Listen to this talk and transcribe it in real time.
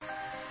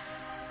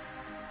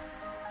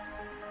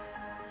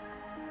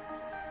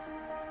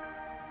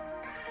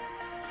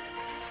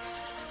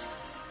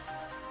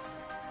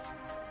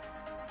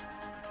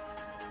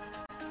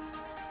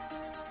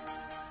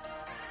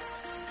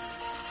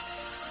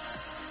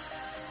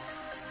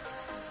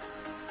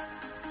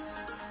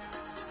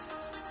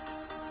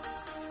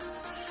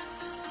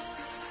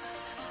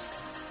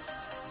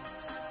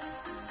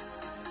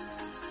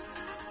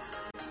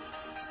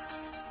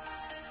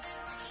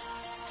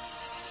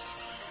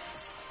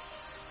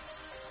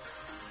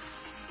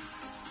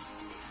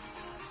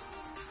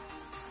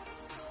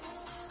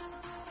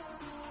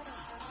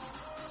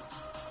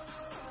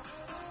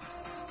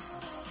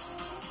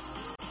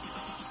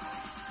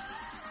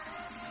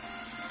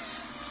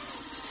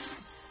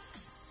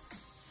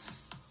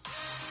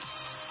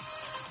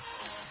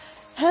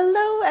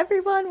Hello,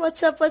 everyone.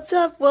 What's up? What's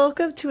up?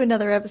 Welcome to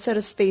another episode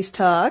of Space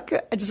Talk.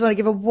 I just want to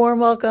give a warm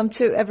welcome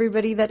to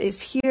everybody that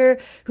is here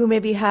who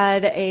maybe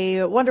had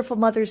a wonderful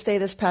Mother's Day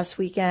this past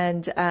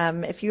weekend.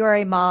 If you are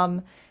a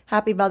mom,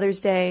 happy Mother's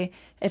Day.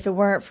 If it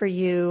weren't for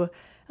you,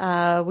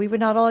 we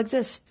would not all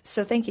exist.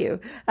 So thank you.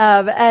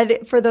 And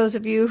for those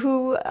of you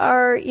who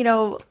are,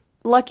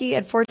 lucky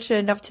and fortunate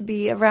enough to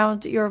be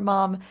around your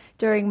mom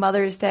during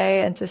Mother's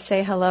Day and to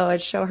say hello and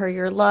show her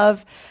your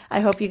love, I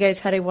hope you guys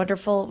had a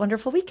wonderful,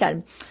 wonderful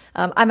weekend.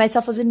 I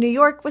myself was in New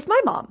York with my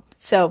mom.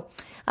 So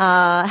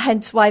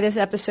hence why this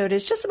episode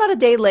is just about a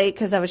day late,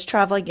 because I was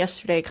traveling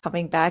yesterday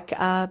coming back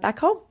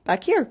home,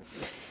 back here.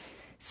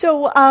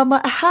 So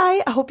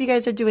hi, I hope you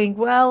guys are doing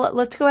well.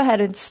 Let's go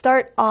ahead and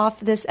start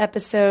off this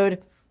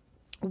episode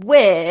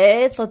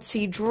with, let's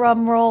see,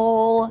 drum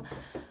roll.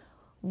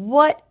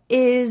 What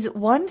is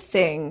one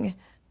thing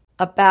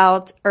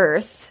about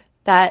Earth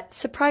that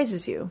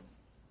surprises you?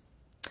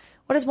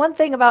 What is one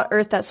thing about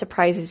Earth that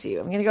surprises you?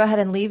 I'm going to go ahead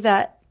and leave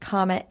that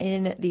comment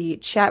in the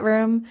chat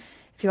room.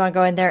 If you want to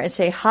go in there and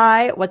say,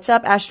 hi, what's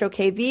up, Astro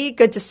KV?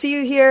 Good to see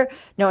you here.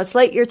 No, it's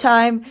late your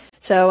time.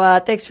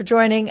 So thanks for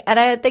joining. And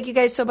I thank you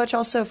guys so much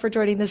also for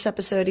joining this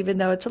episode, even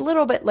though it's a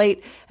little bit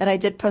late and I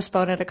did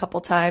postpone it a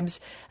couple times.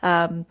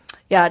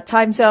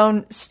 Time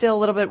zone still a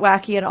little bit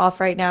wacky and off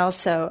right now.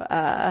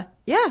 So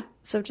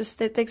so just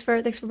thanks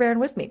for bearing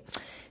with me.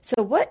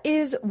 So what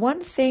is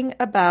one thing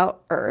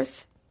about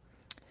Earth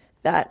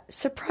that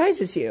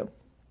surprises you?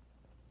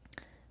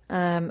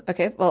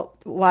 Okay, well,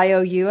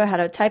 YOU, I had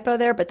a typo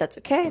there, but that's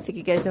okay. I think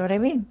you guys know what I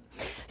mean.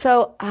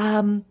 So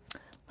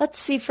let's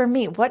see, for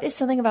me, what is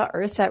something about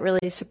Earth that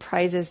really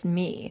surprises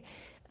me?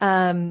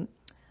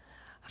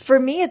 For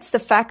me, it's the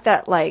fact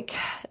that, like,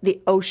 the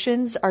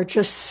oceans are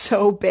just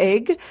so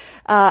big.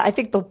 I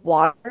think the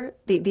water,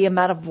 the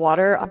amount of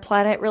water on the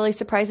planet really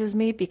surprises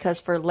me,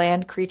 because for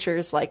land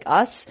creatures like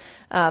us,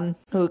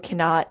 who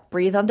cannot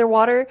breathe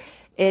underwater,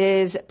 it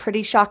is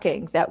pretty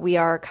shocking that we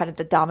are kind of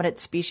the dominant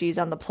species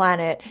on the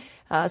planet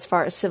as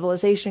far as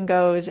civilization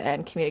goes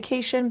and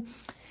communication.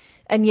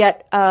 And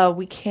yet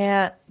we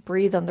can't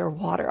breathe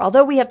underwater.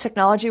 Although we have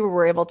technology where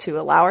we're able to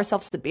allow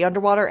ourselves to be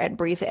underwater and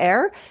breathe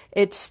air,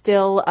 it's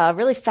still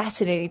really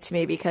fascinating to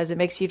me, because it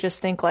makes you just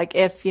think, like,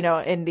 if,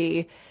 in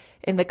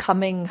the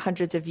coming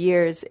hundreds of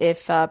years,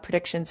 if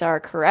predictions are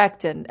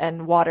correct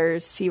and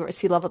water's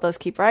sea level does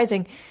keep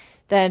rising,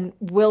 then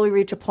will we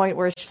reach a point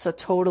where it's just a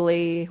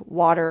totally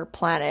water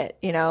planet,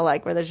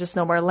 like where there's just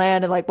no more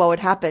land, and like what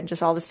would happen?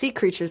 Just all the sea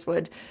creatures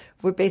would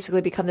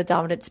basically become the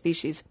dominant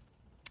species.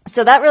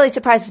 So that really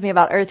surprises me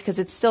about Earth, because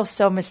it's still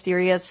so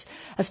mysterious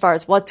as far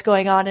as what's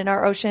going on in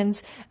our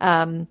oceans.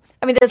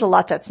 There's a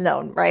lot that's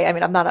known, right?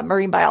 I'm not a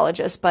marine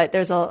biologist, but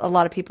there's a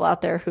lot of people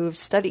out there who've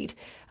studied,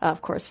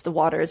 of course, the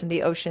waters and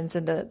the oceans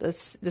and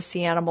the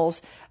sea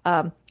animals.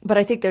 But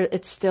I think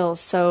it's still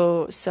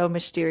so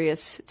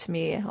mysterious to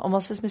me,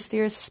 almost as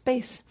mysterious as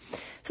space.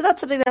 So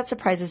that's something that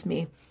surprises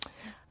me.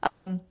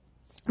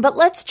 But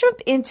let's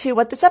jump into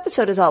what this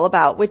episode is all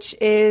about, which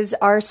is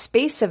our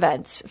space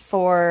events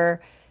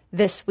for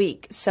this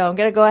week. So I'm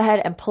going to go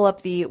ahead and pull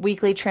up the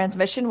weekly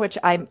transmission, which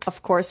I,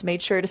 of course, made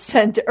sure to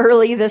send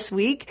early this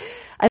week.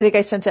 I think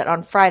I sent it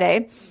on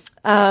Friday.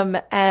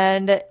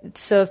 And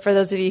so for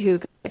those of you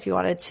who, if you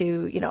wanted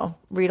to,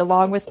 read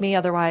along with me,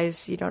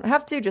 otherwise you don't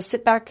have to, just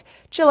sit back,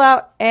 chill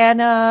out, and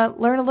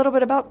learn a little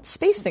bit about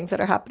space things that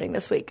are happening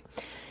this week.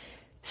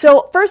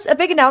 So first, a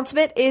big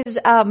announcement is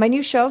my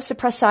new show,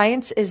 Suppress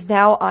Science, is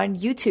now on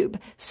YouTube.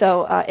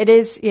 So it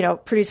is,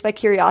 produced by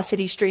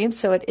Curiosity Stream,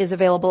 so it is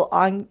available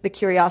on the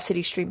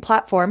Curiosity Stream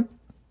platform.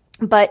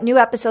 But new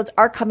episodes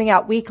are coming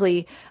out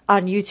weekly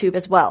on YouTube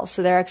as well.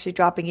 So they're actually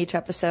dropping each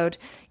episode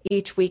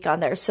each week on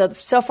there. So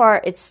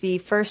far, it's the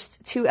first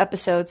 2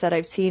 episodes that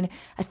I've seen.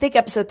 I think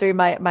episode 3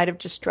 might have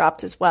just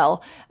dropped as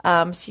well.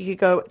 So you could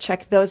go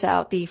check those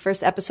out. The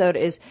first episode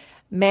is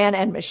Man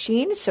and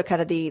Machine, so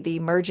kind of the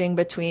merging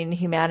between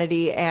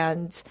humanity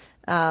and,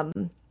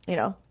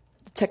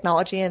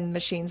 technology and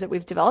machines that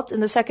we've developed.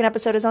 And the second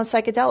episode is on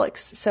psychedelics.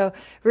 So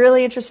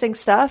really interesting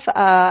stuff.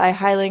 I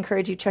highly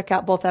encourage you to check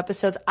out both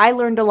episodes. I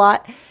learned a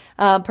lot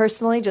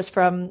personally just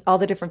from all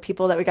the different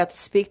people that we got to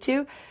speak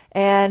to,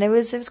 and it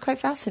was quite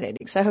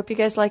fascinating. So I hope you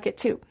guys like it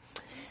too.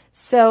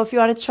 So if you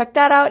want to check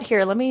that out,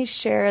 here, let me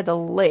share the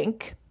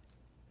link.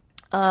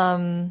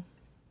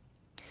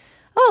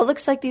 Oh, it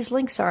looks like these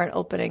links aren't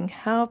opening.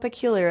 How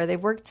peculiar. They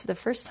worked the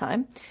first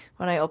time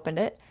when I opened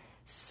it.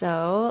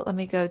 So let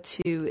me go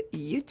to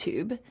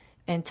YouTube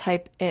and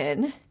type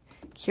in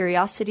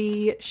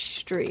Curiosity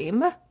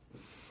Stream. And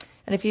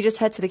if you just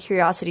head to the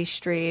Curiosity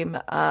Stream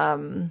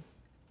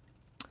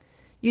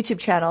YouTube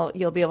channel,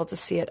 you'll be able to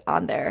see it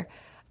on there.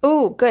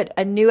 Oh, good.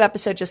 A new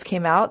episode just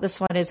came out.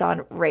 This one is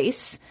on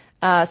race.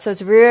 So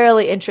it's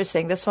really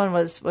interesting. This one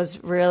was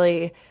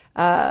really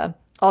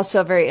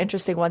also a very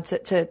interesting one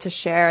to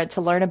share and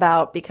to learn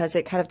about, because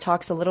it kind of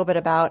talks a little bit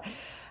about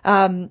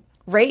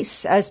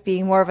race as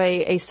being more of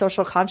a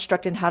social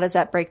construct, and how does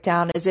that break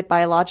down? Is it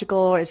biological,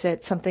 or is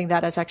it something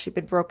that has actually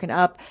been broken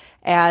up?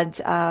 And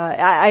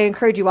I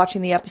encourage you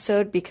watching the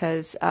episode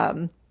because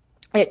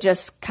it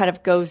just kind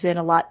of goes in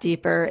a lot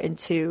deeper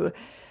into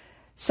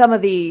some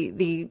of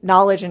the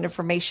knowledge and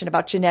information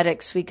about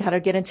genetics. We kind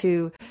of get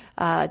into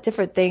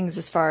different things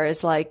as far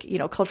as like, you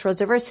know, cultural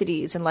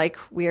diversities and like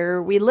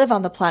where we live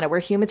on the planet, where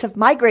humans have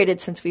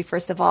migrated since we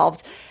first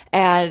evolved.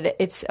 And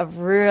it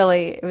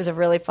was a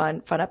really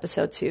fun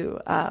episode to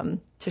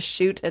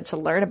shoot and to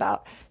learn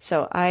about.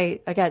 So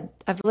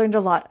I've learned a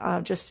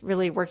lot just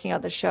really working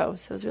on the show.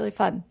 So it was really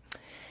fun.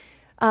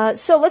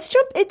 So let's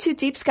jump into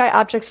deep sky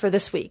objects for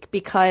this week,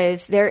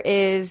 because there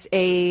is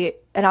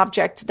an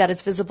object that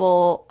is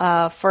visible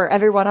for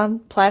everyone on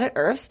planet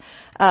Earth,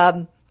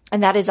 and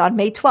that is on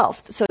May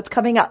 12th. So it's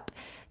coming up.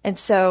 And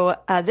so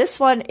this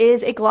one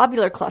is a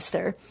globular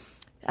cluster.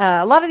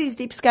 A lot of these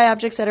deep sky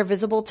objects that are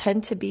visible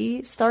tend to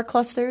be star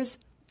clusters.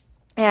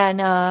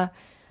 And I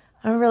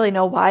don't really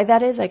know why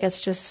that is. I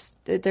guess just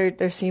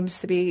there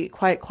seems to be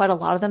quite a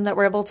lot of them that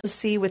we're able to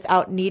see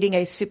without needing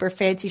a super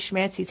fancy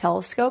schmancy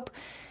telescope.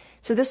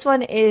 So this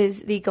one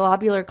is the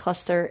globular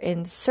cluster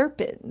in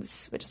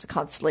Serpens, which is a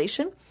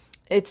constellation.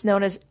 It's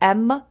known as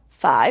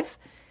M5.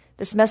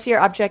 This Messier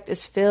object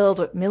is filled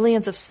with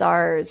millions of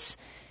stars,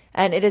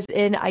 and it is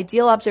in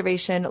ideal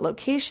observation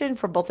location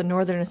for both the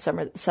northern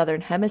and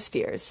southern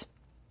hemispheres.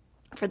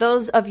 For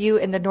those of you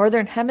in the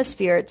northern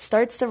hemisphere, it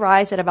starts to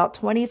rise at about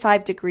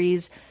 25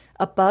 degrees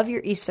above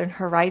your eastern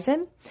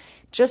horizon,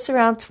 just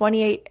around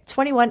 21:18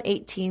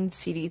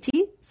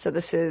 CDT. So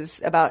this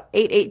is about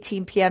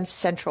 8:18 p.m.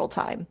 Central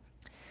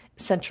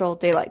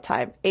Daylight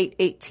Time,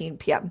 8:18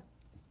 p.m.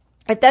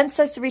 It then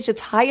starts to reach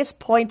its highest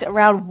point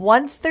around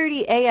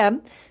 1:30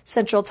 a.m.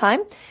 Central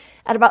Time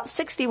at about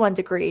 61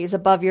 degrees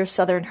above your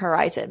southern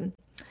horizon.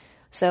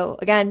 So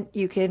again,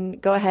 you can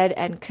go ahead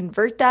and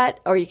convert that,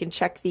 or you can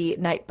check the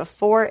night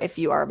before if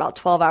you are about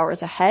 12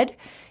 hours ahead.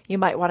 You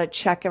might want to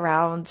check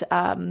around,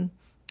 again,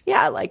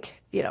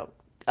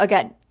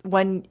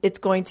 when it's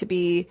going to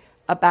be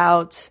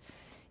about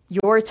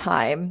your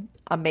time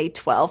on May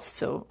 12th.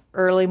 So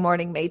early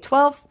morning, May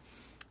 12th.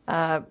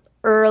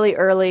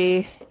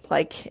 Early,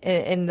 like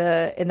in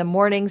the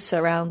mornings,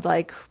 around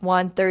like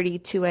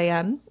 1:30, 2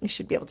 a.m., you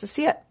should be able to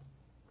see it.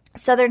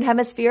 Southern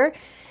hemisphere,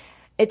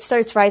 it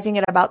starts rising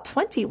at about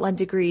 21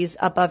 degrees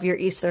above your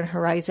eastern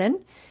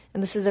horizon,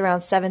 and this is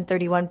around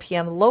 7:31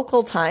 p.m.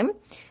 local time.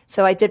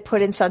 So I did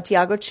put in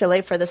Santiago,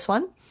 Chile for this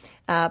one,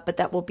 but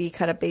that will be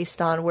kind of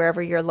based on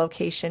wherever your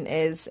location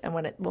is and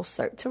when it will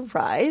start to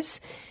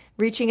rise,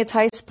 reaching its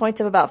highest point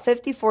of about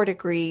 54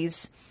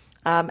 degrees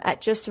at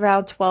just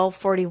around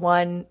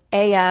 12:41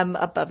 a.m.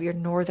 above your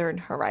northern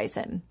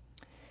horizon.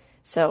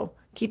 So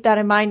keep that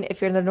in mind.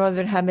 If you're in the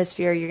northern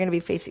hemisphere, you're going to be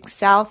facing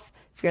south.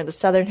 If you're in the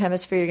southern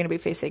hemisphere, you're going to be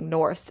facing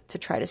north to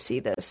try to see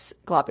this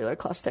globular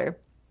cluster.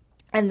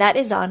 And that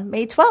is on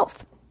May 12th.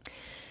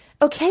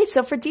 Okay,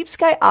 so for deep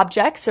sky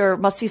objects or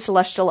must-see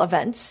celestial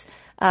events,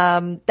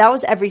 that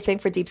was everything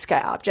for deep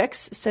sky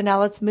objects. So now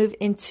let's move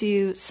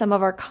into some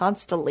of our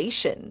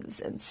constellations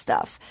and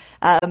stuff.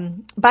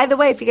 By the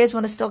way, if you guys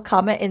want to still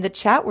comment in the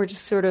chat, we're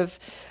just sort of,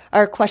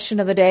 our question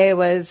of the day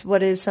was,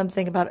 what is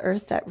something about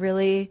Earth that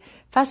really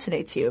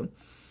fascinates you?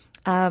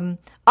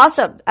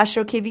 Awesome.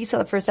 Astro KV saw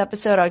the first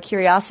episode on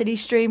Curiosity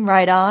Stream.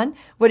 Right on.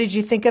 What did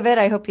you think of it?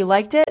 I hope you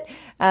liked it.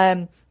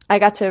 I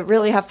got to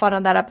really have fun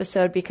on that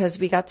episode because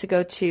we got to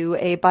go to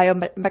a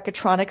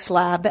biomechatronics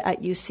lab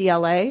at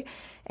UCLA,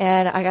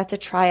 and I got to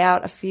try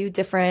out a few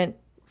different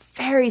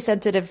very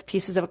sensitive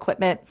pieces of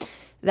equipment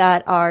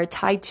that are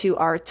tied to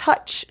our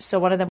touch. So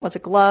one of them was a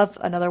glove.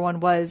 Another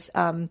one was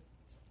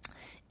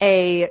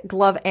a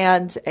glove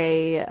and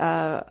a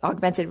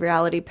augmented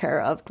reality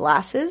pair of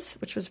glasses,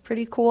 which was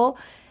pretty cool.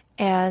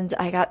 And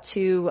I got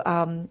to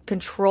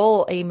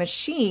control a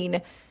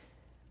machine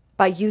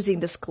by using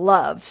this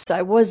glove. So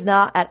I was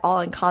not at all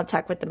in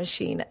contact with the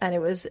machine, and it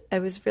was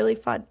really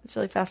fun. It's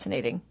really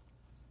fascinating.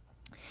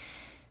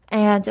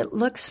 And it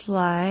looks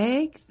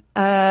like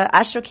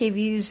Astro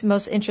KV's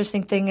most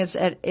interesting thing is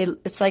that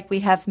it's like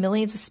we have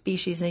millions of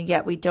species, and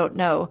yet we don't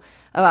know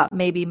about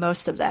maybe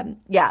most of them.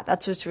 Yeah,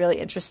 that's what's really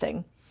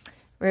interesting.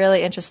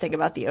 Really interesting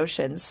about the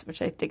oceans,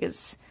 which I think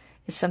is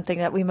something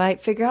that we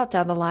might figure out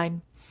down the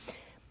line.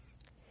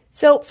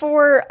 So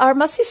for our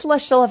must-see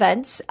celestial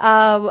events,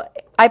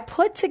 I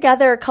put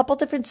together a couple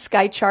different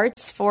sky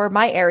charts for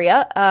my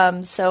area.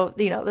 So,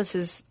 this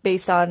is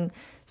based on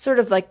sort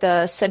of like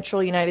the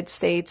central United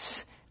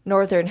States,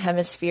 northern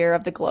hemisphere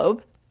of the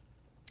globe.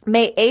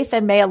 May 8th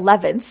and May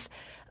 11th.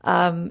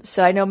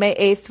 So I know May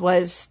 8th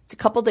was a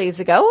couple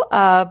days ago,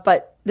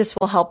 but this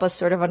will help us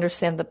sort of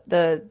understand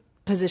the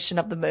position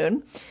of the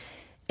moon.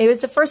 It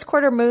was the first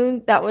quarter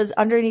moon that was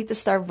underneath the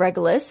star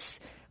Regulus,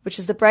 which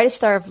is the brightest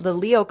star of the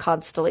Leo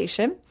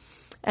constellation.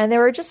 And they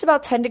were just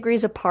about 10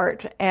 degrees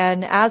apart.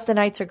 And as the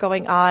nights are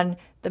going on,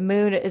 the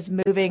moon is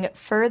moving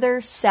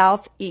further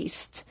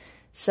southeast.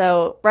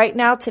 So right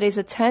now, today's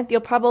the 10th.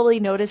 You'll probably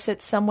notice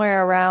it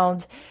somewhere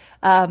around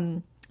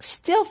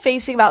still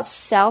facing about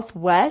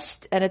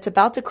southwest, and it's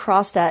about to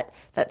cross that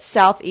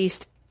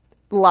southeast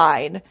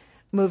line,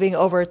 moving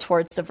over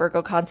towards the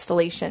Virgo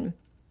constellation,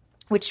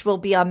 which will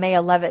be on May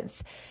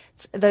 11th.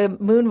 The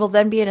moon will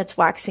then be in its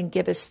waxing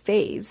gibbous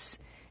phase,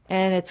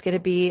 and it's going to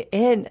be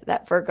in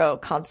that Virgo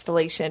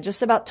constellation,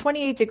 just about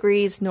 28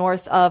 degrees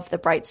north of the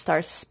bright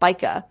star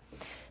Spica.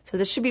 So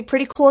this should be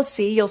pretty cool to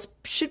see. You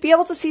should be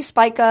able to see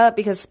Spica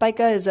because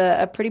Spica is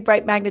a pretty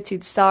bright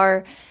magnitude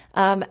star.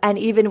 And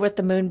even with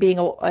the moon being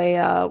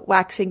a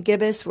waxing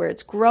gibbous, where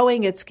it's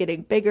growing, it's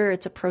getting bigger,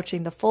 it's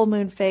approaching the full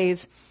moon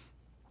phase.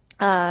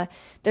 They're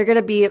going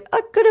to be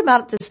a good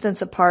amount of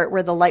distance apart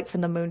where the light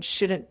from the moon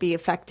shouldn't be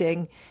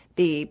affecting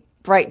the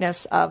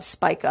brightness of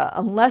Spica.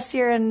 Unless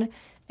you're in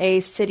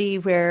a city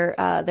where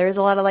there's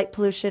a lot of light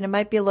pollution, it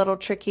might be a little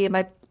tricky. It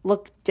might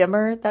look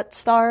dimmer, that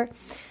star.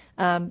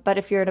 But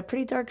if you're in a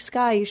pretty dark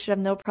sky, you should have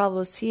no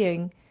problem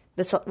seeing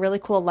this really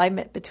cool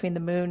alignment between the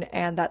moon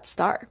and that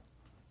star.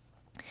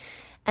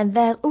 And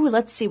then,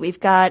 let's see, we've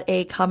got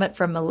a comment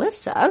from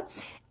Melissa.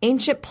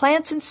 Ancient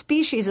plants and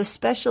species,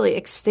 especially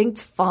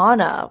extinct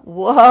fauna.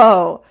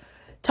 Whoa.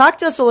 Talk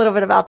to us a little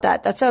bit about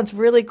that. That sounds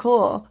really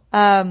cool.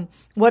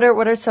 What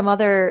are some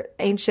other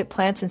ancient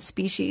plants and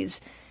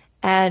species?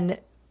 And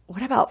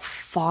what about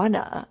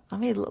fauna?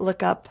 Let me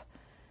look up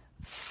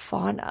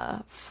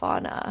fauna.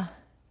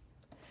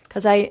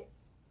 Because I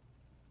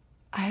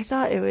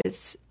thought it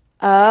was,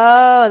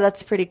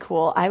 that's pretty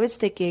cool. I was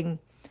thinking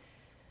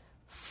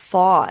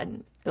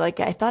fawn.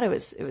 Like, I thought it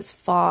was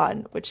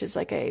fawn, which is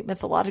like a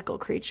mythological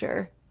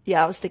creature.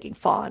 Yeah, I was thinking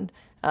fawn.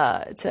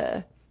 It's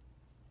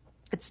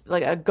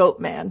like a goat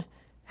man,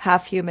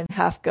 half human,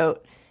 half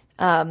goat.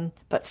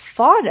 But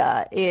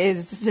fauna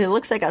it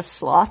looks like a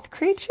sloth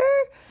creature.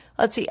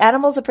 Let's see,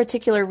 animals of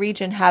particular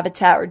region,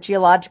 habitat, or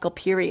geological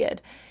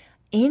period.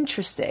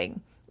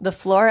 Interesting. The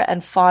flora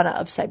and fauna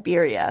of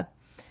Siberia.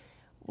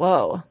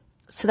 Whoa.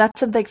 So that's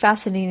something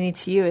fascinating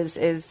to you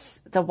is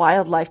the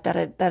wildlife that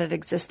it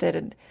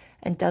existed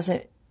and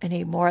doesn't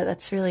anymore.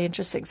 That's really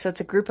interesting. So it's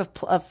a group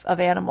of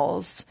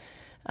animals.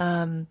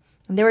 And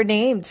they were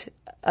named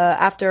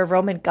after a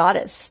Roman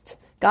goddess,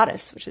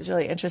 which is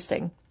really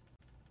interesting.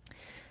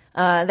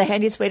 The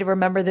handiest way to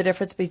remember the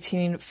difference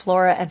between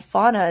flora and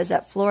fauna is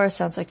that flora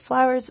sounds like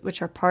flowers,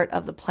 which are part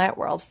of the plant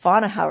world.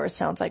 Fauna, however,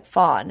 sounds like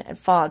fawn, and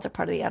fawns are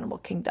part of the animal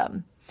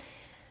kingdom.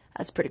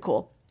 That's pretty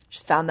cool.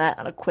 Just found that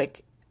on a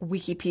quick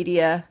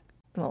Wikipedia,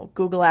 little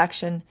Google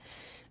action.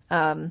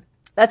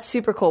 That's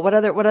super cool. What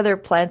other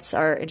plants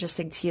are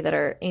interesting to you that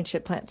are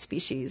ancient plant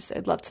species?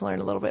 I'd love to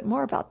learn a little bit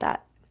more about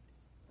that.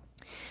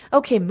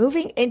 Okay,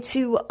 moving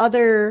into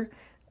other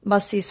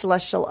must-see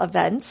celestial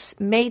events.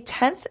 May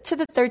 10th to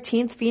the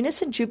 13th,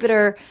 Venus and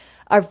Jupiter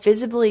are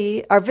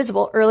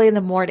visible early in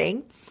the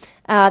morning.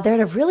 They're at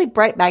a really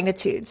bright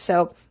magnitude.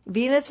 So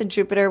Venus and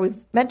Jupiter,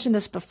 we've mentioned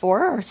this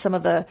before, are some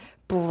of the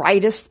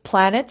brightest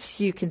planets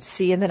you can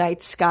see in the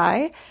night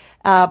sky.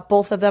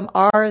 Both of them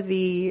are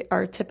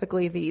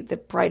typically the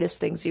brightest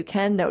things you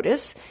can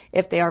notice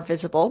if they are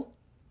visible.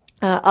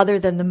 Other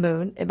than the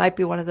moon, it might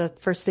be one of the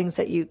first things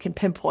that you can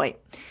pinpoint.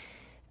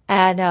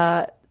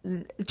 And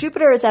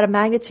Jupiter is at a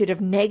magnitude of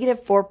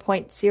negative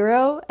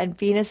 4.0 and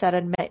Venus at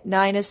a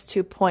minus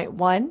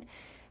 2.1.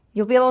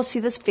 You'll be able to see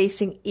this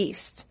facing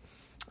east.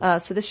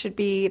 So this should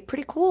be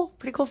pretty cool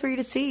for you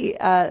to see.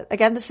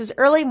 Again, this is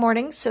early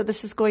morning, so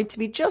this is going to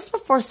be just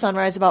before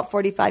sunrise, about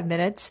 45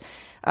 minutes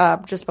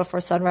just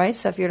before sunrise.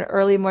 So if you're an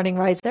early morning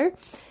riser,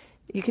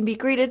 you can be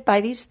greeted by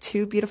these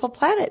two beautiful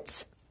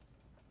planets.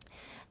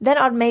 Then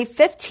on May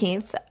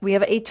 15th, we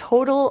have a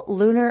total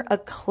lunar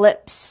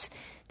eclipse.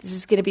 This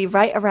is going to be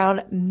right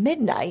around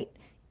midnight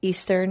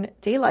Eastern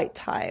Daylight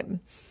Time.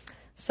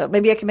 So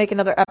maybe I can make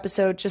another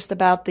episode just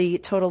about the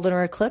total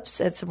lunar eclipse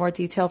and some more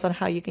details on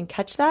how you can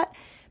catch that.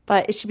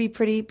 But it should be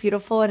pretty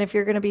beautiful. And if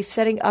you're going to be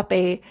setting up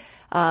a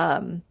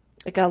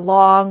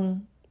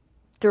long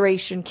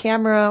duration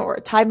camera or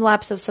a time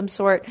lapse of some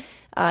sort,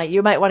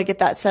 you might want to get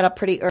that set up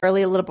pretty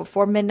early, a little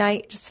before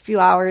midnight, just a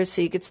few hours,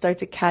 so you could start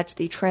to catch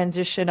the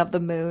transition of the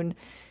moon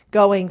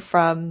going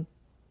from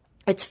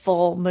its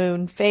full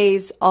moon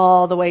phase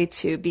all the way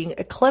to being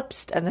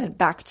eclipsed and then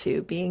back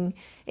to being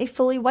a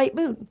fully white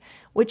moon,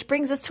 which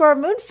brings us to our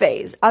moon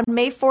phase. On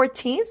May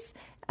 14th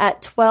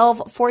at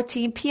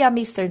 12:14 p.m.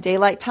 Eastern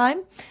Daylight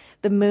Time,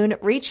 the moon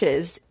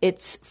reaches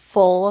its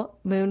full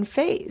moon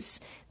phase.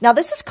 Now,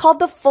 this is called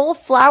the full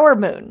flower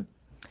moon.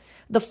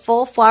 The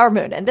full flower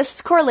moon, and this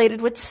is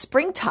correlated with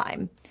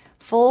springtime.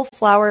 Full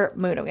flower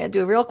moon. I'm going to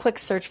do a real quick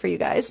search for you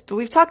guys, but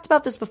we've talked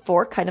about this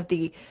before, kind of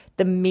the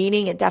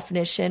meaning and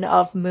definition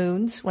of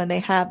moons when they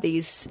have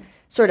these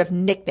sort of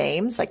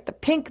nicknames, like the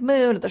pink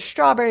moon or the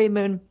strawberry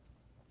moon.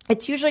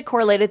 It's usually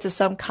correlated to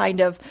some kind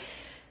of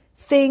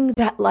thing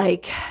that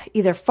like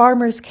either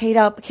farmers came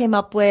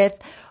up with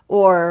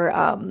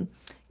or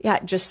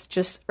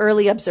just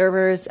early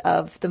observers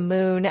of the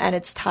moon, and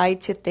it's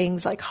tied to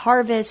things like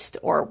harvest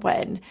or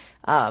when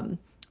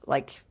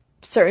like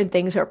certain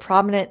things are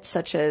prominent,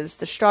 such as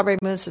the strawberry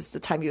moon. So it's the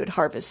time you would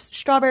harvest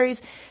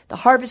strawberries. The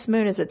harvest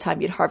moon is the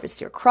time you'd harvest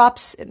your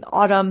crops in the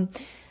autumn.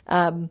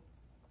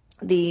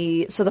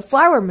 the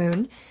flower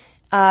moon,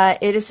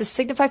 it is to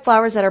signify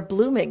flowers that are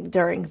blooming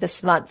during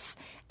this month.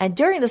 And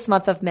during this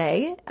month of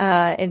May,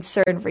 in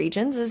certain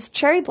regions, is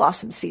cherry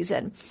blossom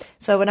season.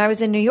 So when I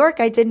was in New York,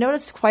 I did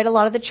notice quite a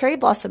lot of the cherry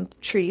blossom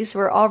trees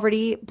were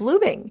already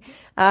blooming.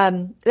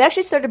 They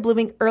actually started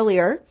blooming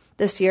earlier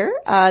this year.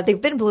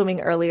 They've been blooming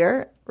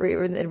earlier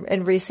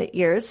in recent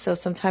years, so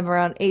sometime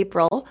around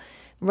April,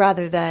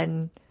 rather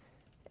than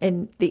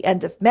in the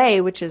end of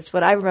May, which is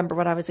what I remember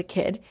when I was a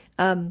kid.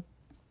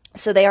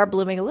 So they are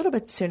blooming a little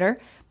bit sooner,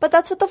 but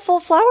that's what the full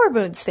flower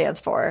moon stands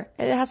for.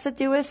 And it has to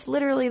do with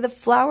literally the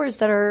flowers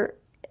that are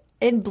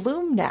in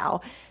bloom now.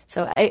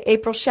 So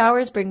April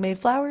showers bring May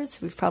flowers.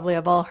 We probably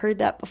have all heard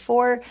that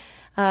before.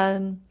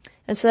 And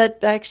so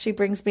that actually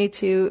brings me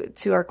to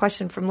our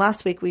question from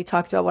last week. We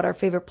talked about what our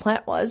favorite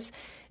plant was,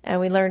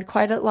 and we learned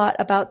quite a lot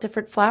about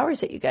different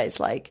flowers that you guys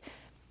like.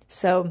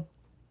 So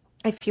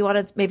if you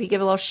want to maybe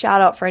give a little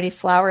shout out for any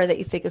flower that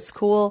you think is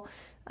cool,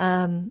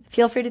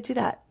 feel free to do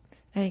that.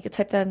 And you can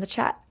type that in the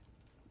chat.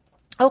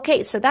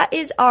 Okay, so that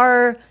is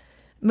our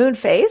moon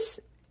phase.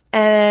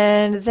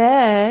 And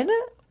then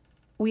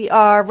we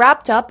are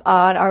wrapped up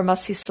on our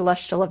must-see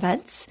celestial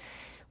events.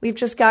 We've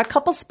just got a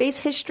couple space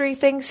history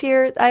things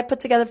here I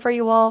put together for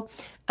you all.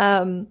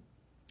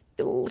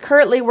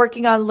 Currently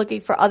working on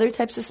looking for other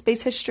types of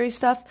space history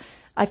stuff.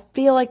 I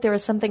feel like there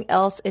was something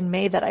else in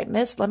May that I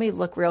missed. Let me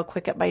look real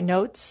quick at my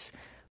notes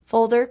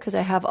folder because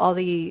I have all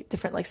the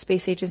different like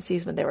space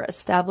agencies when they were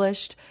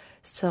established.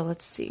 So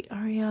let's see,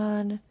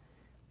 Ariane,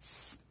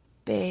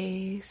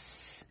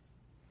 space.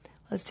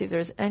 Let's see if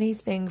there's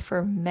anything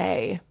for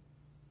May.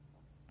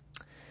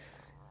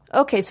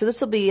 Okay, so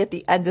this will be at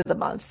the end of the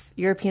month.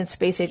 European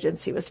Space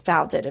Agency was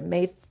founded on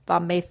May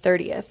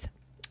 30th.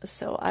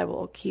 So I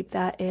will keep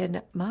that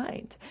in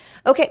mind.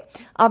 Okay,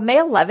 on May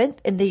 11th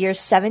in the year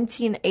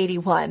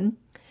 1781,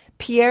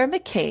 Pierre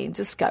McCain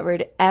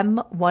discovered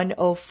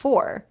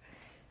M104.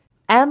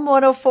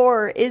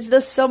 M104 is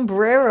the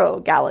Sombrero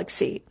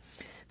Galaxy.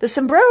 The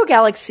Sombrero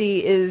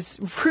Galaxy is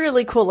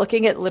really cool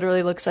looking. It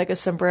literally looks like a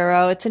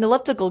sombrero. It's an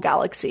elliptical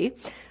galaxy,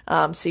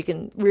 so you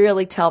can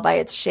really tell by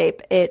its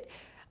shape. It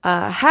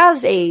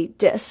has a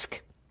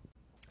disk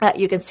that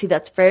you can see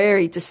that's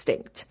very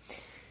distinct.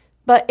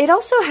 But it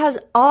also has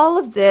all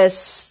of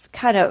this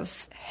kind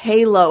of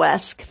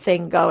halo-esque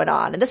thing going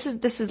on. And this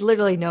is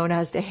literally known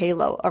as the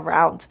halo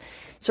around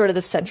sort of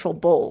the central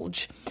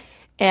bulge.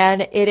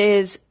 And it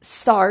is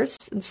stars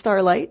and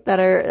starlight that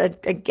are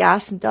a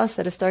gas and dust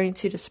that is starting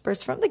to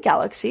disperse from the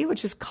galaxy,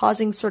 which is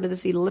causing sort of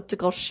this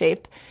elliptical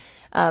shape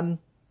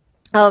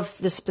of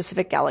the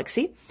specific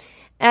galaxy.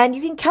 And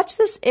you can catch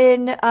this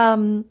in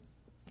kind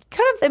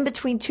of in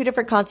between two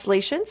different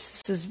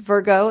constellations. This is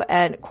Virgo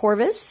and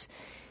Corvus.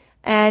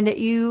 And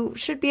you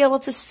should be able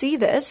to see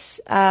this.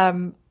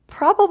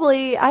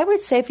 Probably, I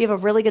would say if you have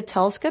a really good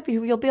telescope,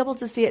 you'll be able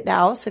to see it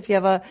now. So if you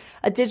have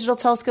a digital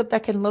telescope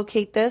that can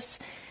locate this,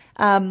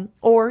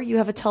 or you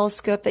have a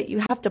telescope that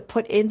you have to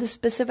put in the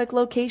specific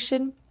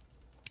location,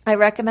 I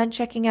recommend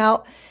checking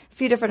out a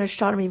few different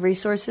astronomy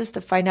resources to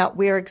find out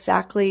where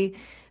exactly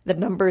the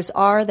numbers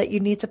are that you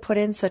need to put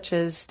in, such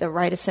as the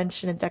right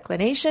ascension and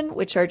declination,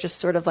 which are just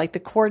sort of like the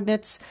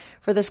coordinates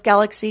for this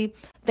galaxy.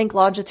 Think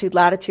longitude,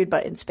 latitude,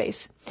 but in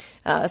space.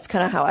 That's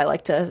kind of how I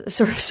like to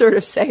sort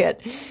of say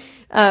it.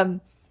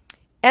 And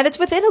it's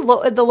within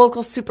the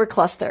local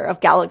supercluster of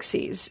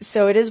galaxies.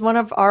 So it is one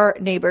of our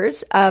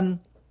neighbors.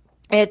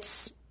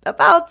 It's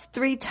about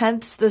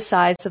 3/10 the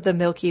size of the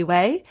Milky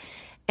Way,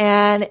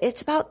 and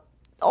it's about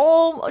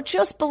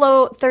just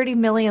below 30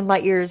 million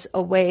light years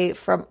away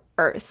from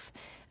Earth,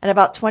 and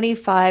about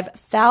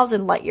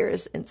 25,000 light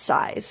years in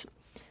size.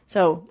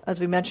 So, as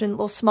we mentioned, a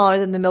little smaller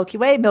than the Milky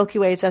Way. Milky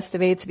Way is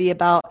estimated to be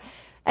about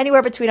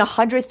anywhere between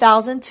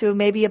 100,000 to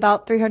maybe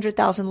about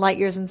 300,000 light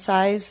years in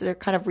size. Their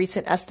kind of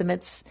recent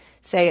estimates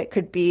say it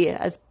could be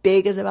as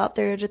big as about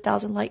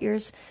 300,000 light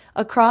years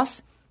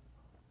across.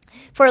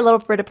 For a little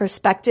bit of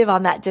perspective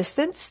on that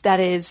distance, that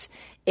is,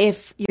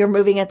 if you're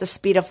moving at the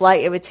speed of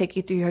light, it would take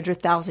you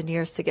 300,000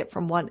 years to get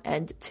from one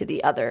end to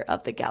the other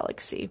of the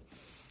galaxy.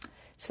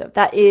 So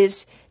that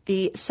is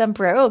the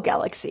Sombrero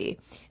Galaxy.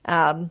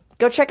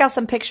 Go check out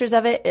some pictures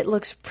of it. It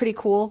looks pretty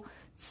cool.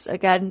 It's,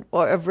 again,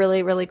 a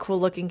really, really cool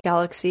looking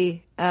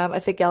galaxy. I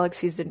think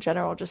galaxies in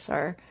general just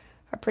are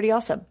pretty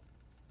awesome.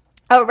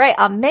 All right,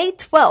 on May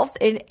 12th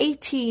in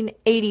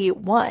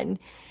 1881,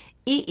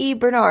 E.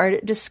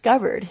 Barnard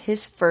discovered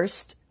his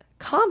first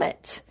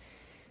comet.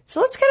 So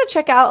let's kind of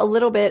check out a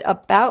little bit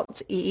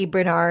about E.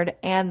 Barnard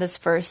and this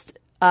first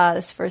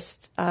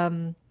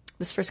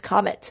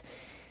comet.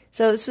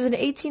 So this was in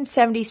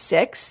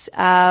 1876.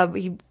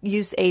 He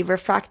used a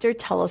refractor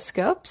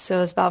telescope,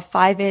 so it's about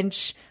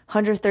 5-inch,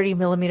 130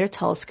 millimeter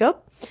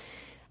telescope.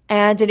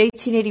 And in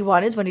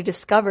 1881 is when he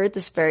discovered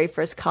this very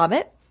first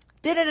comet.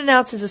 Didn't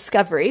announce his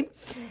discovery,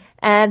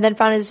 and then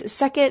found his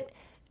second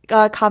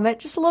comet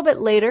just a little bit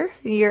later,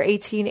 the year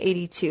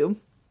 1882.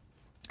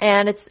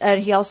 And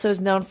he also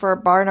is known for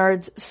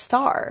Barnard's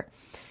star.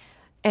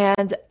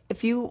 And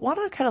if you want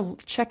to kind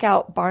of check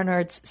out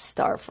Barnard's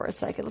star for a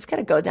second, let's kind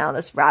of go down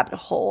this rabbit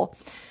hole.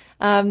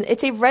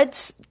 It's a red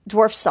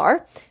dwarf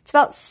star. It's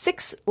about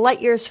 6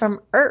 light years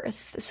from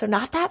Earth, so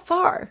not that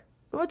far.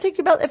 It will take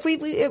about,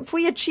 if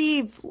we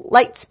achieve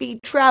light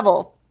speed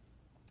travel,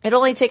 it'll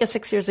only take us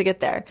 6 years to get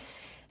there.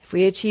 If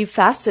we achieve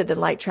faster than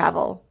light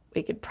travel,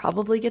 we could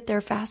probably get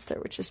there faster,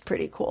 which is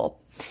pretty cool.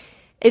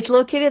 It's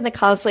located in the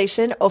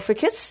constellation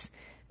Ophiuchus.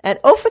 And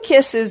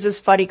Ophiuchus is this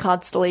funny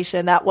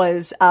constellation that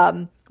was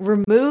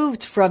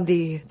removed from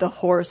the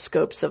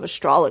horoscopes of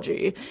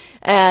astrology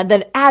and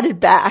then added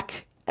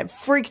back and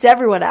freaked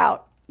everyone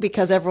out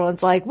because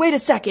everyone's like, wait a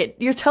second,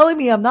 you're telling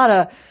me I'm not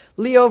a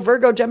Leo,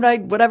 Virgo, Gemini,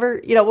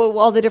 whatever,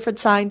 all the different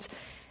signs.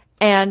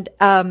 And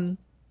it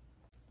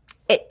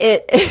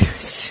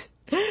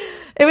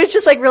was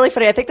just like really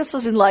funny. I think this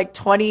was in like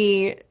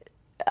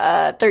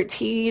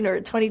 2013 or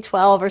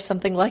 2012 or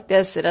something like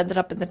this. It ended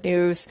up in the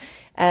news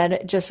and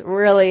it just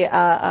really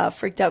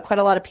freaked out quite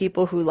a lot of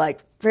people who like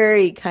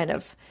very kind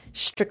of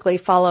strictly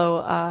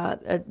follow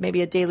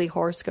maybe a daily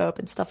horoscope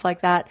and stuff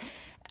like that.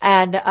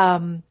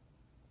 And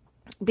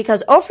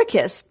because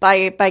Ophiuchus,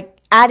 by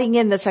adding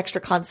in this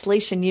extra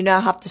constellation, you now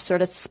have to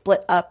sort of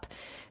split up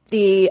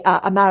the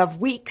amount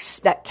of weeks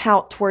that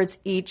count towards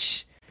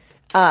each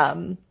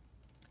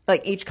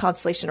each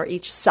constellation or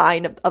each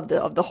sign of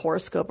the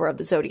horoscope or of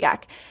the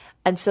zodiac.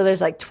 And so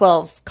there's like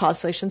 12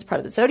 constellations part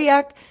of the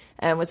zodiac.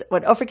 And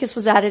when Ophiuchus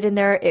was added in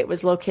there, it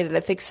was located, I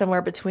think,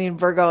 somewhere between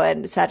Virgo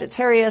and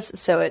Sagittarius.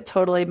 So it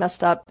totally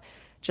messed up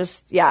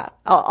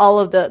all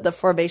of the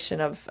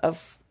formation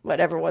of what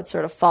everyone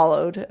sort of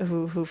followed,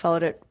 who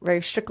followed it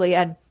very strictly,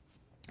 and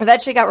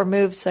eventually got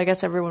removed. So I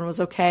guess everyone was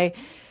okay.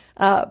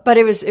 But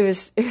it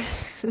was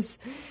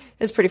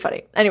pretty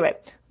funny. Anyway,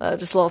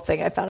 just a little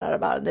thing I found out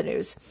about in the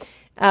news.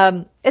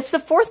 It's the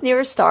 4th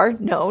nearest star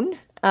known.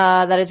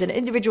 That is an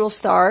individual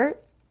star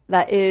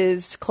that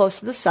is close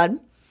to the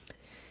sun.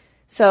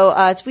 So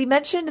as we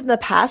mentioned in the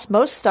past,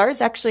 most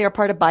stars actually are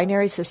part of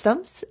binary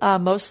systems.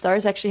 Most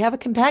stars actually have a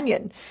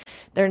companion.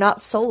 They're not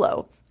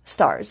solo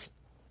stars.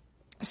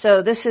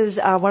 So this is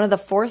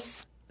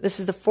This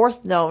is the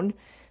 4th known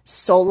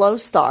solo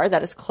star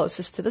that is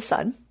closest to the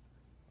sun.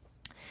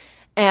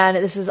 And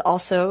this is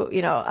also,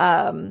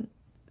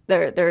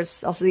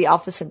 there's also the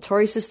Alpha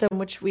Centauri system,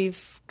 which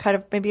we've kind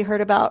of maybe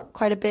heard about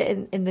quite a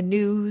bit in the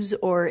news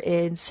or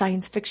in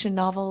science fiction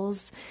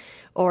novels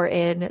or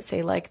in,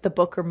 say, like the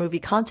book or movie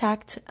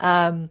Contact.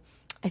 That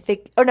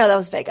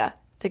was Vega. I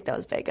think that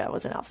was Vega. It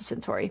wasn't Alpha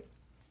Centauri.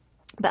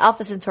 But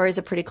Alpha Centauri is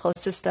a pretty close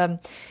system.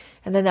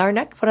 And then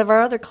one of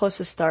our other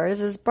closest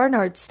stars is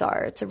Barnard's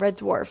star. It's a red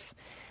dwarf.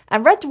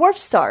 And red dwarf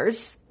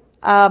stars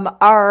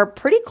are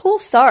pretty cool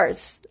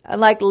stars.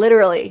 Like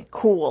literally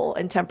cool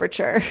in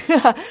temperature.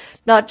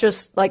 Not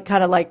just like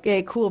kind of like,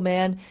 hey, cool,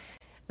 man.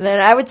 And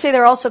then I would say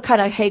they're also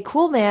kind of, hey,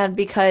 cool, man,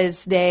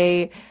 because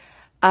they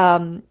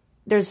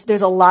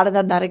there's a lot of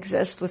them that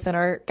exist within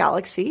our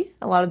galaxy,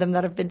 a lot of them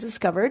that have been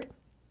discovered.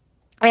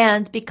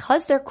 And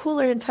because they're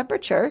cooler in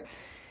temperature,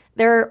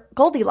 their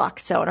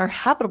Goldilocks zone or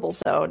habitable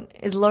zone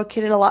is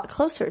located a lot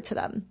closer to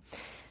them.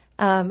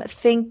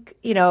 Think,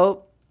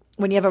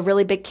 when you have a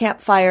really big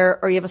campfire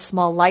or you have a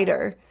small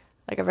lighter,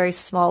 like a very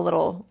small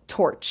little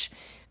torch.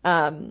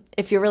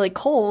 If you're really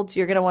cold,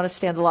 you're going to want to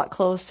stand a lot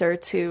closer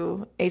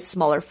to a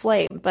smaller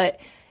flame. But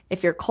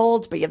if you're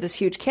cold, but you have this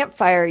huge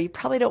campfire, you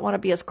probably don't want to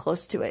be as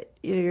close to it.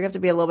 You're going to have to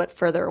be a little bit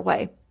further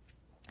away.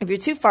 If you're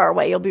too far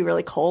away, you'll be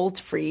really cold,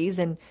 freeze,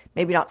 and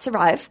maybe not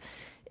survive.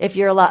 If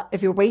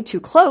you're way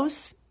too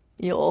close,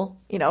 you'll,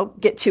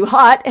 get too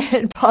hot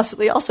and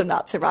possibly also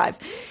not survive.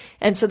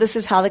 And so this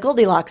is how the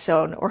Goldilocks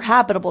zone or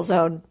habitable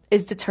zone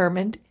is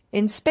determined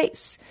in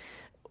space.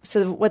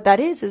 So what that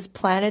is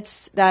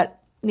planets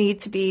that need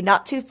to be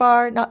not too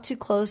far, not too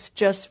close,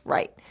 just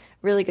right.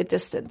 Really good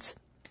distance.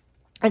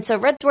 And so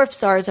red dwarf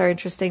stars are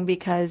interesting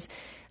because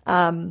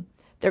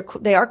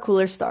they are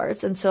cooler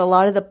stars. And so a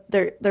lot of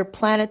their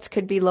planets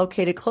could be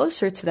located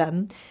closer to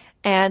them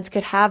and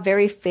could have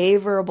very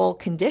favorable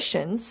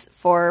conditions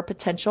for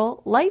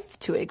potential life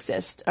to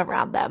exist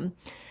around them.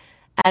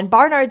 And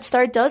Barnard's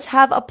star does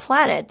have a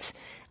planet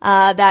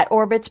that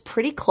orbits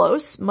pretty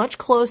close, much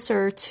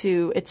closer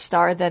to its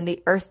star than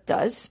the Earth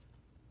does.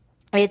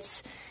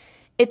 It's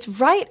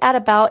right at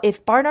about,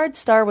 if Barnard's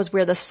star was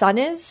where the sun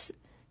is,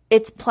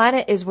 its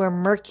planet is where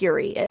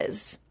Mercury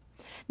is.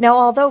 Now,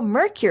 although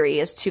Mercury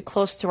is too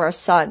close to our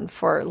sun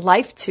for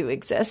life to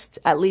exist,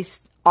 at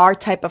least our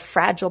type of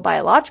fragile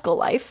biological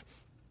life,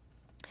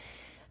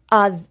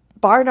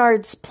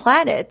 Barnard's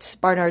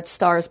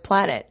star's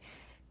planet,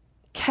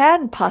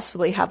 can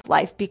possibly have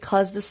life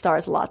because the star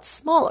is a lot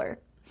smaller.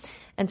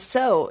 And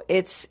so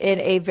it's in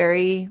a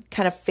very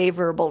kind of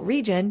favorable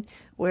region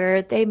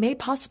where they may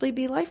possibly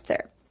be life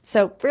there.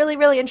 So really,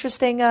 really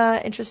interesting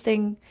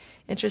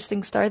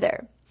star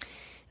there.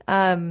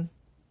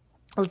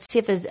 Let's see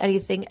if there's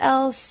anything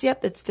else.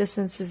 Yep, its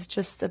distance is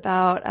just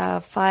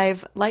about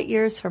 5 light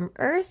years from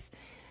Earth.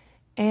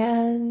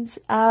 And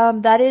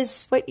that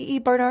is what E.E.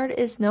 Barnard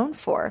is known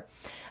for.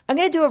 I'm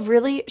going to do a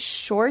really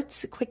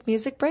short, quick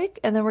music break,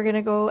 and then we're going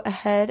to go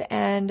ahead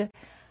and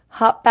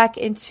hop back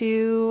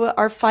into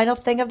our final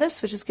thing of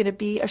this, which is going to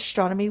be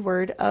astronomy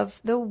word of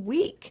the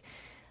week.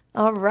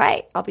 All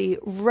right, I'll be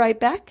right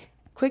back.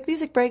 Quick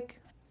music break.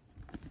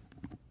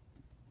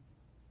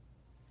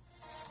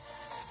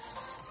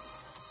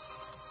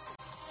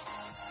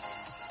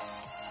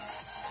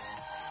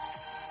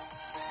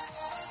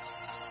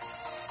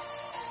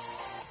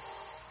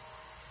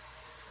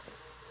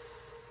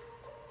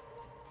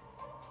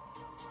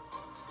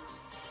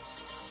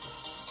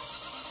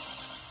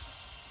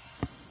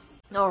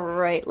 All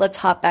right, let's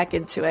hop back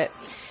into it.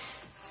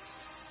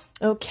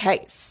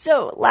 Okay,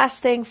 so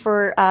last thing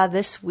for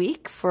this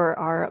week for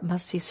our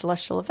must-see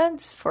celestial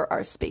events, for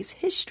our space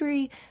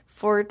history,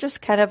 for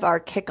just kind of our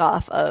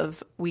kickoff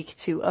of week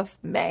 2 of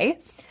May,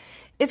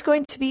 is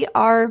going to be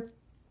our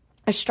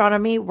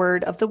astronomy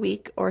word of the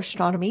week or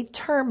astronomy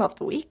term of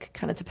the week,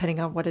 kind of depending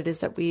on what it is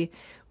that we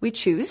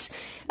choose.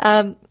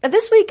 And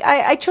this week,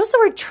 I chose the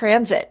word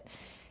transit.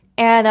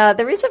 And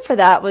the reason for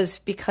that was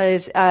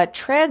because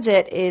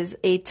transit is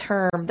a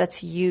term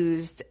that's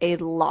used a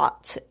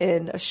lot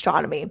in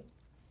astronomy.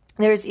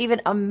 There's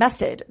even a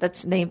method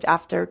that's named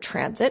after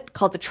transit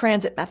called the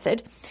transit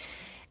method.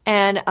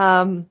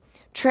 And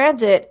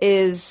transit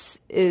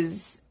is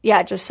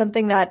just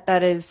something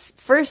that is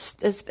first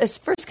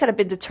kind of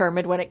been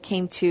determined when it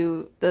came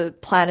to the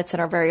planets in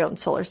our very own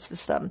solar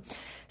system,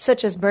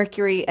 such as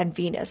Mercury and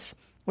Venus,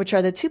 which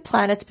are the 2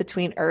 planets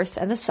between Earth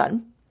and the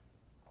Sun.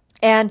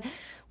 And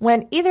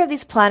when either of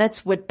these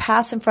planets would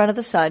pass in front of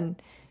the sun,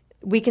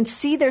 we can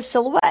see their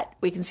silhouette,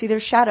 we can see their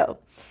shadow.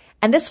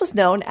 And this was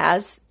known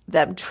as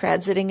them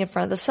transiting in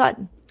front of the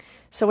sun.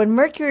 So when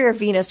Mercury or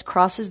Venus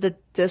crosses the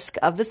disk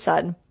of the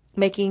sun,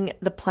 making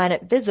the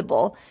planet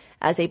visible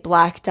as a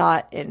black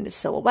dot in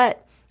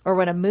silhouette, or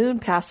when a moon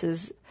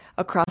passes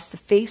across the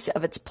face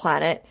of its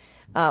planet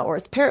or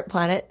its parent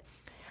planet,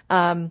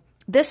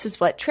 this is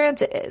what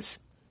transit is.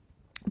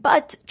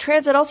 But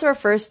transit also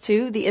refers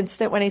to the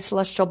instant when a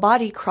celestial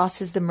body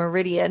crosses the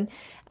meridian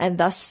and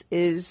thus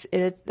is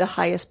in the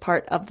highest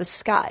part of the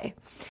sky.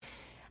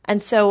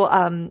 And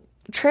so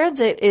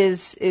transit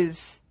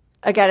is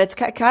again, it's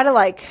kind of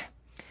like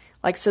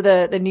so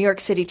the New York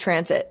City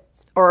Transit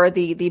or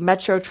the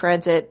Metro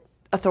Transit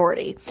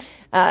Authority.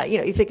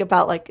 You think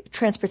about like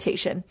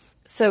transportation.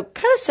 So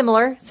kind of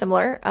similar.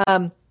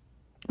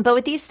 But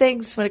with these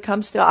things, when it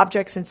comes to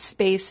objects in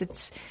space,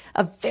 it's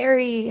a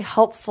very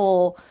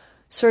helpful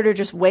sort of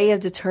just way of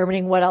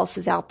determining what else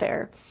is out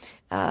there.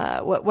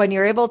 When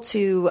you're able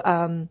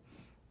to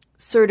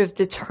sort of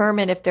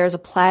determine if there's a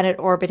planet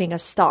orbiting a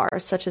star,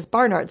 such as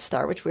Barnard's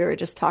star, which we were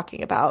just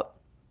talking about,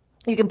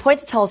 you can point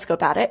the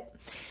telescope at it,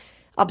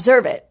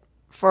 observe it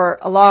for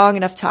a long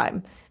enough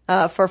time,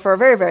 for a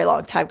very, very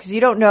long time, because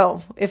you don't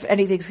know if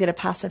anything's going to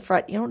pass in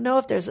front. You don't know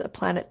if there's a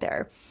planet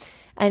there.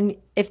 And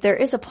if there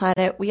is a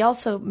planet, we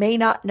also may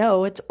not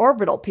know its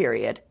orbital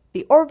period.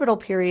 The orbital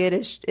period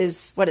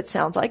is what it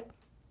sounds like.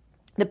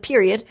 The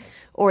period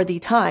or the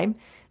time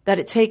that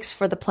it takes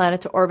for the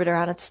planet to orbit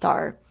around its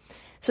star.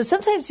 So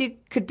sometimes you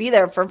could be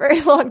there for a very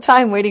long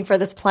time waiting for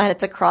this planet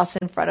to cross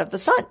in front of the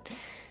sun.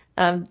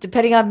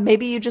 Depending on,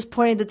 maybe you just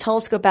pointed the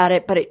telescope at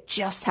it, but it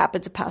just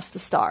happened to pass the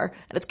star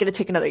and it's going to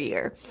take another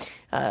year,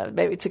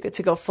 maybe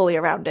to go fully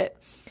around it.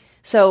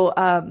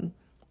 So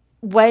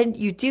when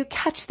you do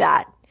catch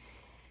that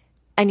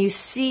and you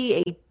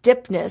see a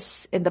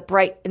dipness in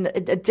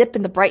a dip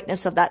in the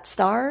brightness of that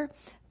star,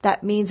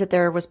 that means that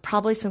there was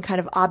probably some kind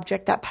of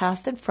object that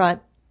passed in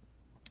front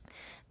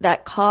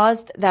that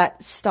caused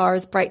that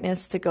star's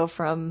brightness to go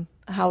from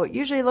how it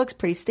usually looks,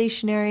 pretty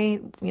stationary,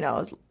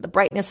 the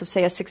brightness of,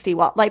 say, a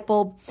 60-watt light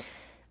bulb.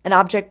 An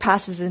object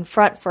passes in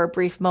front for a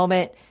brief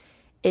moment.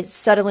 It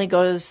suddenly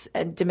goes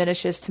and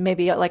diminishes to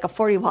maybe like a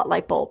 40-watt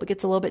light bulb. It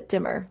gets a little bit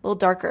dimmer, a little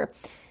darker.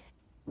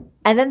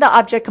 And then the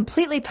object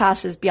completely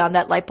passes beyond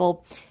that light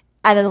bulb,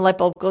 and then the light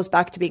bulb goes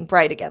back to being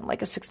bright again,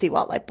 like a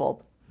 60-watt light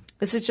bulb.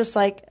 This is just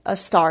like a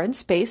star in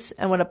space,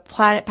 and when a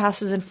planet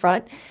passes in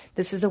front,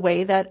 this is a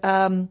way that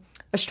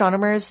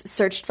astronomers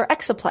searched for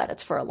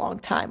exoplanets for a long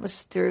time,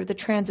 was through the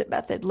transit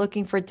method,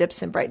 looking for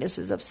dips and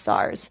brightnesses of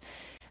stars.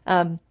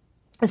 So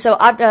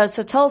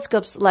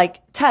telescopes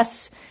like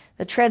TESS,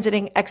 the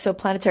Transiting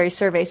Exoplanetary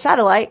Survey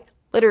Satellite,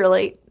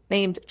 literally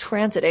named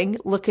Transiting,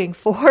 looking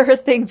for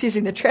things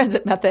using the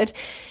transit method.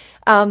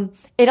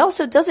 It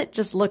also doesn't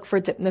just look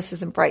for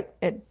dips and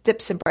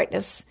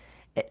brightness.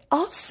 It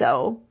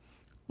also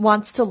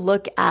wants to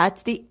look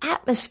at the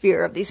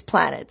atmosphere of these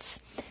planets.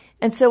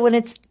 And so when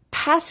it's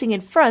passing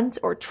in front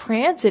or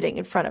transiting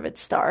in front of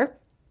its star,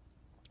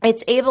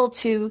 it's able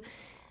to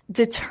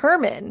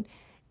determine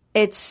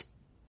its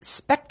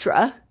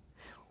spectra,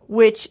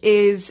 which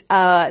is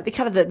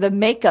the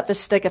makeup,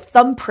 this like a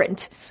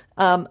thumbprint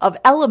of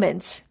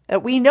elements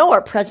that we know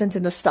are present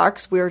in the star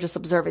because we were just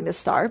observing the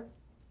star.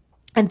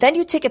 And then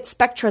you take its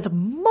spectra the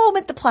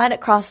moment the planet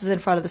crosses in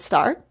front of the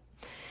star.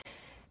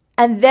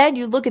 And then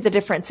you look at the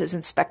differences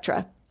in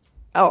spectra.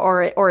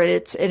 or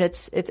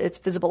its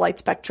visible light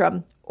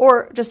spectrum,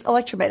 or just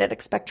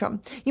electromagnetic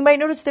spectrum. You might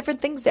notice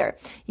different things there.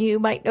 You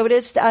might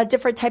notice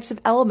different types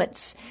of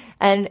elements.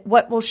 And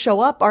what will show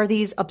up are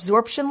these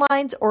absorption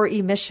lines or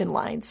emission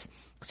lines.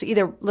 So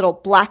either little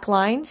black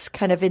lines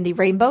kind of in the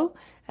rainbow,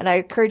 and I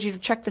encourage you to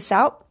check this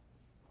out,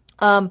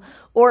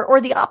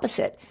 or the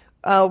opposite,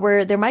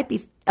 where there might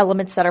be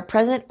elements that are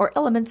present or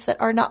elements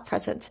that are not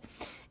present.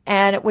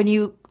 And when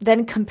you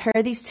then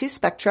compare these two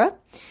spectra,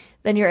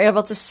 then you're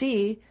able to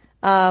see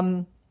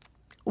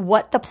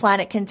what the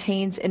planet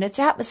contains in its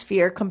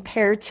atmosphere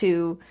compared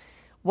to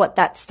what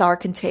that star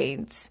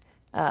contains,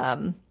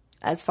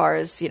 as far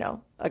as,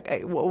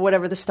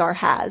 whatever the star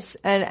has.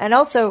 And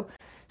also,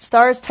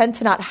 stars tend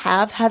to not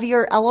have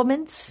heavier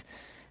elements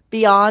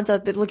beyond,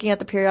 looking at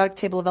the periodic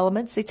table of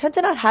elements, they tend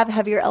to not have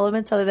heavier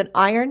elements other than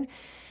iron,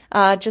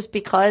 just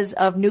because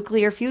of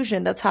nuclear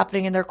fusion that's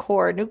happening in their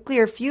core.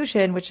 Nuclear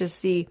fusion, which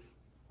is the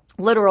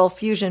literal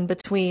fusion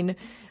between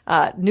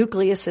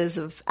nucleuses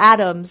of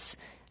atoms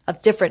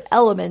of different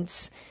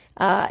elements,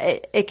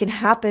 it can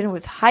happen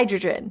with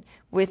hydrogen,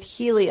 with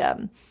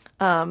helium,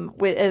 and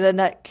then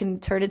that can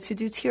turn into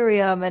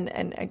deuterium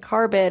and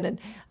carbon,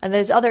 and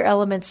there's other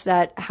elements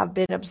that have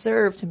been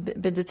observed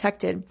and been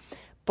detected.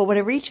 But when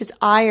it reaches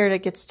iron,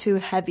 it gets too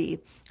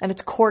heavy, and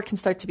its core can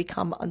start to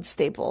become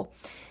unstable.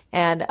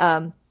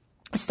 And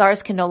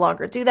stars can no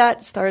longer do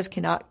that. Stars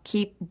cannot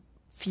keep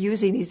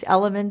fusing these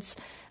elements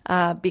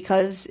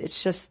because it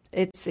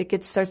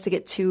starts to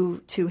get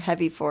too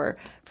heavy for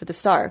the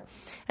star.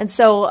 And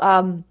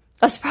so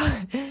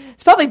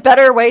it's probably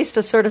better ways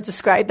to sort of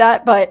describe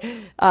that. But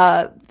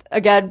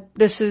again,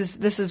 this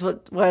is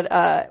what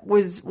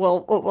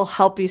will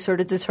help you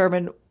sort of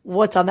determine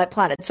what's on that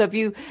planet. So if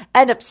you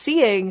end up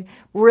seeing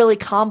really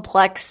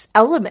complex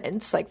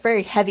elements, like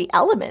very heavy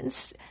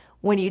elements,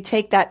 when you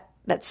take that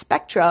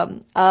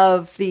spectrum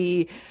of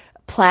the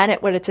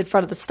planet when it's in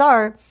front of the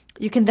star,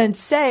 you can then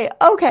say,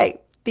 okay,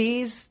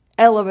 these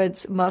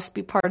elements must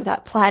be part of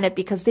that planet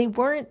because they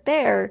weren't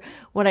there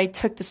when I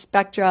took the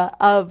spectra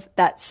of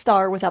that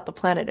star without the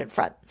planet in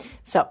front.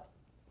 So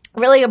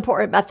really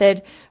important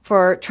method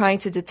for trying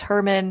to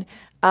determine,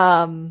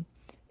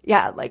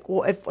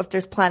 if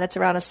there's planets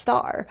around a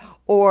star,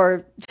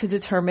 or to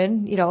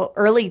determine,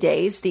 early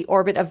days, the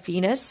orbit of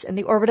Venus and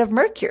the orbit of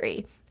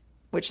Mercury,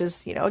 which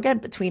is, again,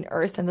 between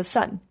Earth and the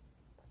sun.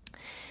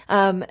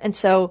 And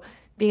so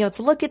being able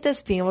to look at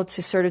this, being able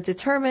to sort of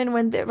determine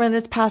when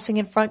it's passing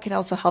in front can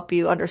also help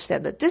you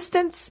understand the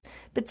distance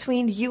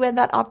between you and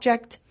that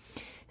object.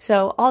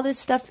 So all this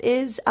stuff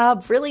is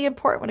really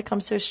important when it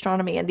comes to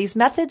astronomy. And these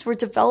methods were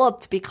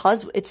developed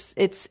because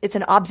it's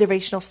an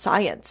observational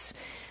science.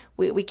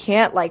 We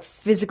can't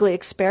physically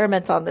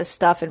experiment on this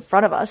stuff in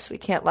front of us. We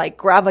can't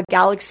grab a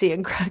galaxy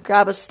and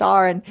grab a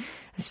star and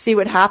see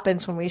what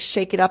happens when we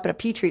shake it up in a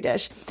petri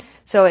dish.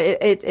 So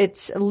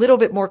it's a little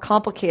bit more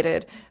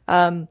complicated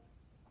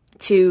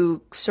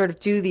to sort of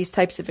do these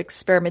types of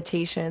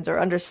experimentations or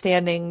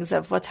understandings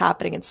of what's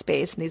happening in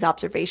space and these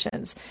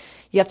observations.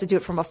 You have to do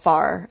it from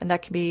afar, and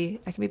that can be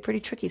pretty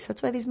tricky. So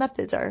that's why these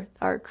methods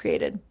are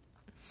created.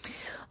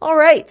 All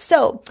right,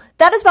 so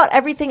that is about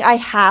everything I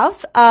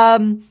have.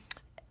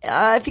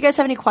 If you guys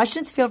have any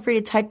questions, feel free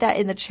to type that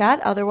in the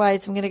chat.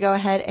 Otherwise, I'm going to go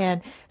ahead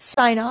and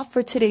sign off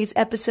for today's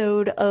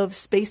episode of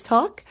Space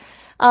Talk.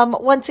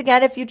 Once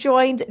again, if you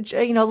joined,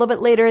 a little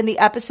bit later in the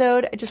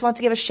episode, I just want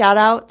to give a shout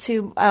out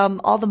to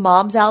all the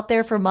moms out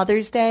there for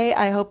Mother's Day.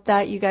 I hope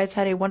that you guys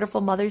had a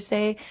wonderful Mother's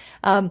Day.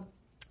 If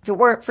it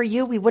weren't for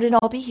you, we wouldn't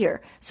all be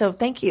here. So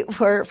thank you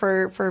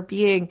for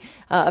being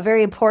a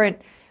very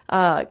important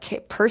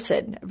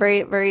person,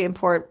 very, very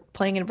important,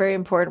 playing a very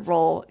important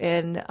role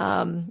in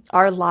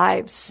our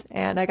lives.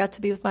 And I got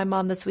to be with my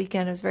mom this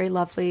weekend. It was very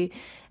lovely.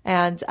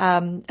 And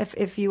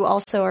if you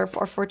also are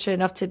fortunate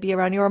enough to be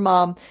around your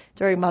mom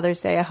during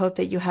Mother's Day, I hope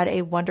that you had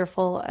a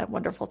wonderful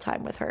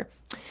time with her.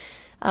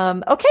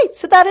 Okay,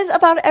 so that is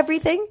about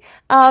everything.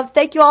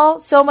 Thank you all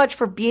so much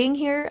for being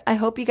here. I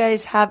hope you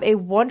guys have a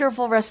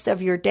wonderful rest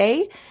of your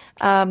day.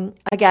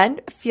 Again,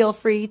 feel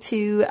free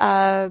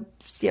to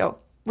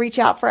reach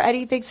out for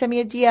anything. Send me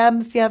a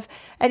DM if you have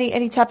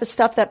any type of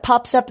stuff that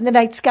pops up in the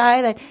night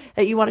sky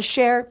that you want to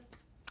share.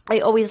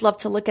 I always love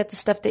to look at the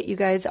stuff that you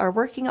guys are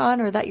working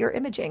on or that you're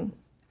imaging.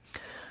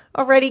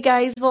 Alrighty,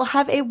 guys. Well,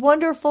 have a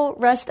wonderful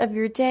rest of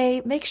your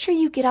day. Make sure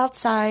you get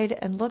outside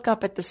and look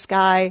up at the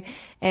sky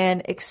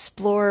and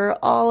explore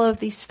all of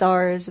these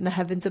stars in the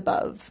heavens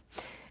above.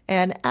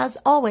 And as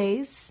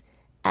always,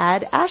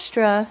 Ad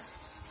Astra.